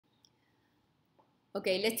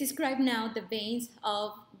Okay, let's describe now the veins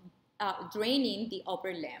of draining the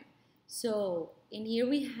upper limb. So in here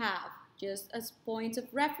we have, just as points of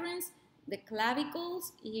reference, the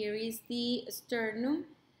clavicles. Here is the sternum,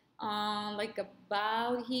 like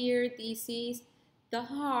about here. This is the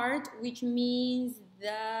heart, which means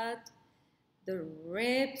that the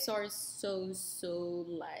ribs are so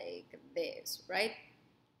like this, right?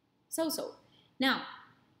 So. Now,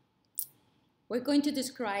 we're going to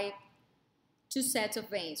describe two sets of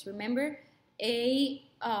veins. Remember, a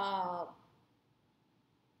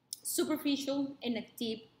superficial and a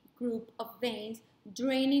deep group of veins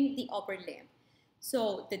draining the upper limb.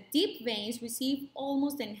 So the deep veins receive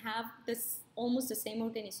almost and have almost the same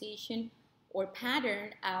organization or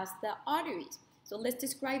pattern as the arteries. So let's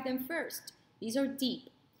describe them first. These are deep.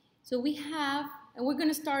 So we have, and we're going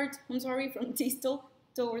to start, from distal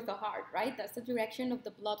towards the heart, right? That's the direction of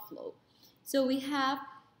the blood flow. So we have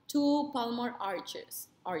two palmar arches,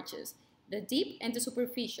 the deep and the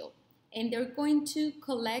superficial, and they're going to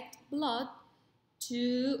collect blood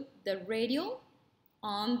to the radial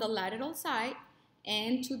on the lateral side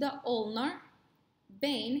and to the ulnar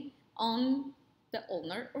vein on the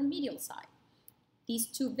ulnar or medial side. These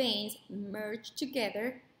two veins merge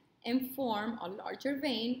together and form a larger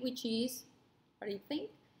vein, which is, what do you think?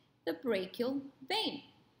 The brachial vein.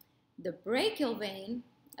 The brachial vein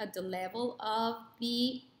at the level of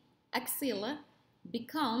the axilla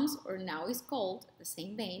becomes, or now is called, the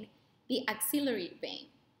same vein, the axillary vein.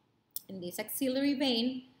 And this axillary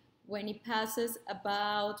vein, when it passes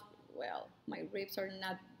about, well, my ribs are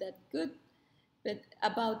not that good, but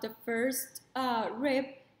about the first rib,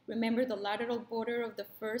 remember the lateral border of the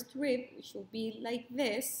first rib, which will be like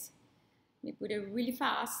this. Let me put it really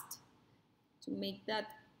fast to make that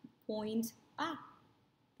point.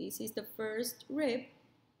 This is the first rib.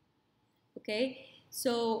 Okay,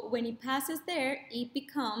 so when it passes there, it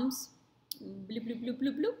becomes bloop, bloop, bloop,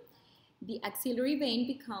 bloop, bloop. The axillary vein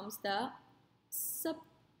becomes the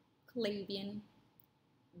subclavian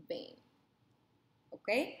vein.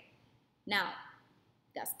 Okay, now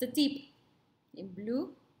that's the deep. In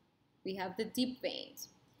blue, we have the deep veins.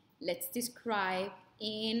 Let's describe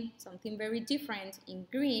in something very different. In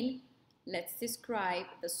green, let's describe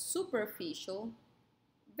the superficial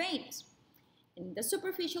veins. In the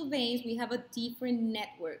superficial veins, we have a different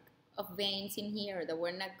network of veins in here that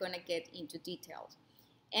we're not going to get into details.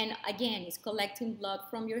 And again, it's collecting blood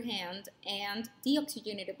from your hand and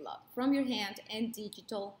deoxygenated blood from your hand and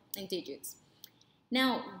digits.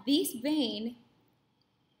 Now, this vein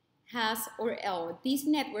has, or this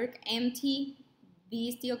network empty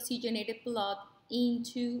this deoxygenated blood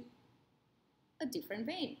into a different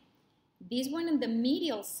vein. This one on the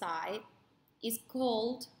medial side is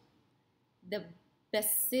called the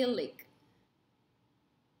basilic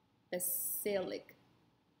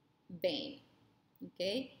vein,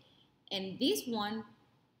 okay? And this one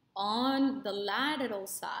on the lateral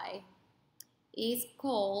side is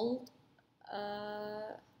called,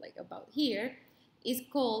 like about here, is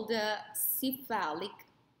called the cephalic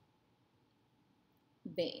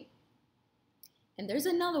vein. And there's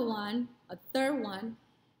another one, a third one,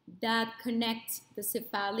 that connects the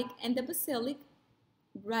cephalic and the basilic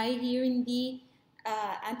right here in the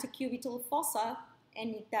antecubital fossa,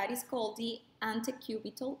 and that is called the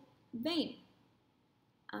antecubital vein.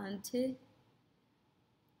 Antecubital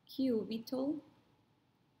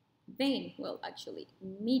vein, well, actually,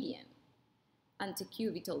 median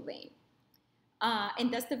antecubital vein.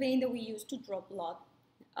 And that's the vein that we use to draw blood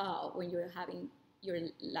when you're having your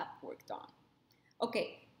lab work done.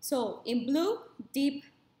 Okay, so in blue, deep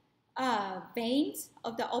veins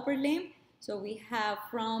of the upper limb. So we have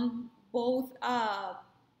from both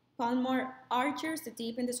palmar arches, the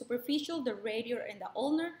deep and the superficial, the radial and the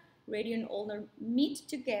ulnar. Radial and ulnar meet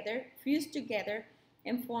together, fuse together,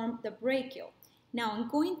 and form the brachial. Now I'm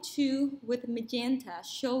going to, with magenta,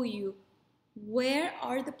 show you where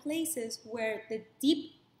are the places where the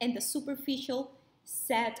deep and the superficial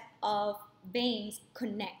set of veins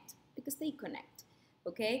connect, because they connect,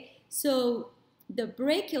 okay? So the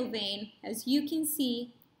brachial vein, as you can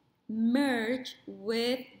see, merge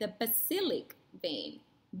with the basilic vein,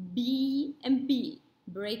 B and B,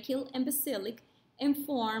 brachial and basilic, and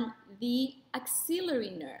form the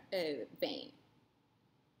axillary vein,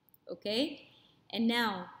 okay? And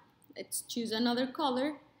now, let's choose another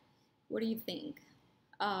color. What do you think?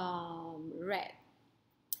 Red,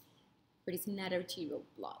 but it's not arterial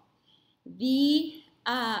blood. The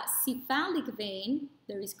cephalic vein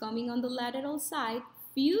that is coming on the lateral side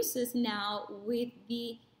fuses now with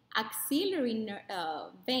the axillary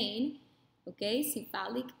vein, okay,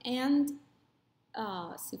 cephalic and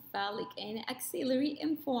cephalic and axillary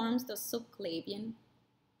and forms the subclavian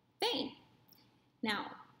vein.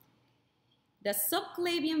 Now, the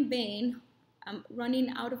subclavian vein, I'm running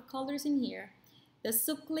out of colors in here. The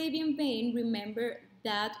subclavian vein, remember,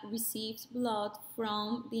 that receives blood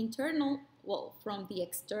from the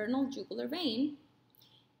external jugular vein,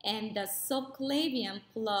 and the subclavian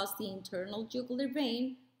plus the internal jugular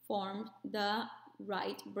vein form the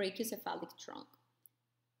right brachiocephalic trunk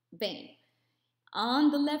vein.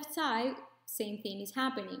 On the left side, same thing is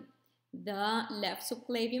happening. The left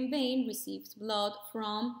subclavian vein receives blood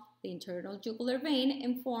from the internal jugular vein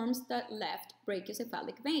and forms the left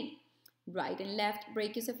brachiocephalic vein. Right and left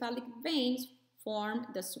brachiocephalic veins form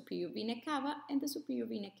the superior vena cava, and the superior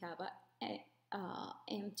vena cava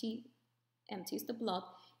empties the blood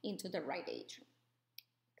into the right atrium.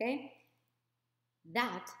 Okay,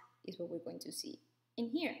 that is what we're going to see in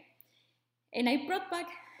here. And I brought back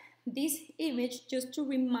this image just to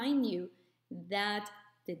remind you that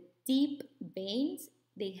the deep veins,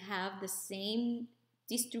 they have the same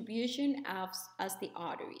distribution as the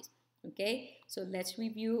arteries. Okay, so let's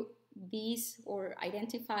review these or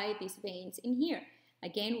identify these veins in here.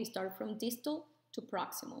 Again, we start from distal to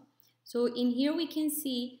proximal. So in here we can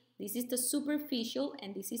see this is the superficial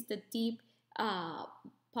and this is the deep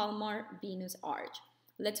palmar venous arch.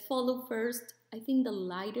 Let's follow first, I think the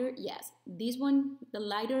lighter, yes, this one, the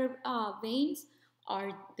lighter veins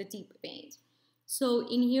are the deep veins. So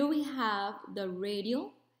in here we have the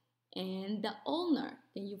radial and the ulnar.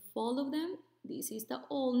 Can you follow them? This is the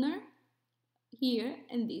ulnar here,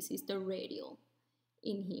 and this is the radial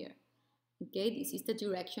in here. Okay, this is the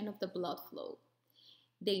direction of the blood flow.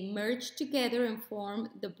 They merge together and form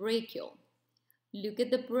the brachial. Look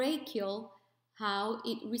at the brachial, how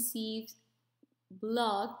it receives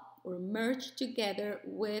blood or merged together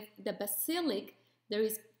with the basilic. There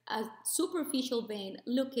is a superficial vein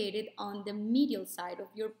located on the medial side of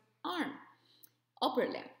your arm, upper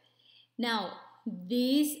limb. Now,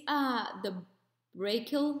 this the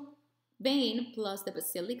brachial vein plus the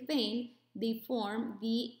basilic vein, they form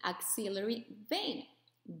the axillary vein.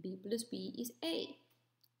 B plus B is A.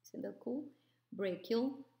 Isn't that cool?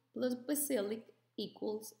 Brachial plus basilic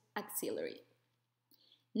equals axillary.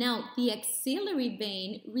 Now, the axillary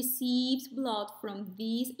vein receives blood from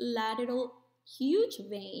these lateral huge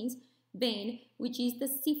vein, which is the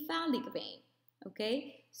cephalic vein.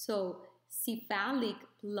 Okay, so cephalic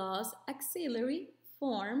plus axillary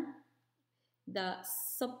form the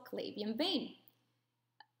subclavian vein.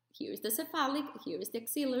 Here's the cephalic, here is the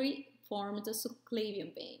axillary, form the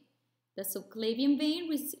subclavian vein. The subclavian vein,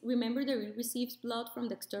 remember that it receives blood from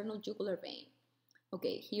the external jugular vein.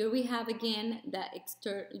 Okay, here we have again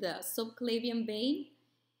the subclavian vein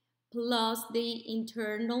plus the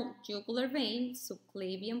internal jugular vein.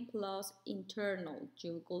 Subclavian plus internal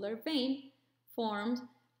jugular vein forms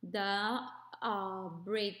the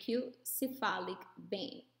brachiocephalic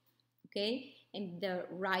vein. Okay, and the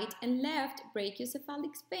right and left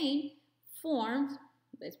brachiocephalic vein forms,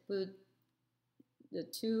 let's put the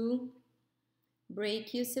two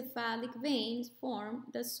brachiocephalic veins form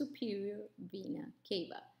the superior vena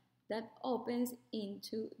cava that opens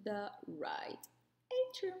into the right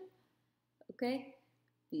atrium. Okay,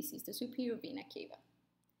 this is the superior vena cava.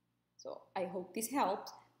 So I hope this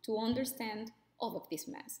helps to understand all of this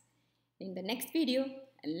mess. In the next video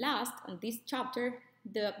and last on this chapter,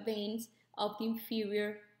 the veins of the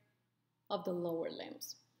inferior of the lower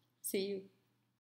limbs. See you.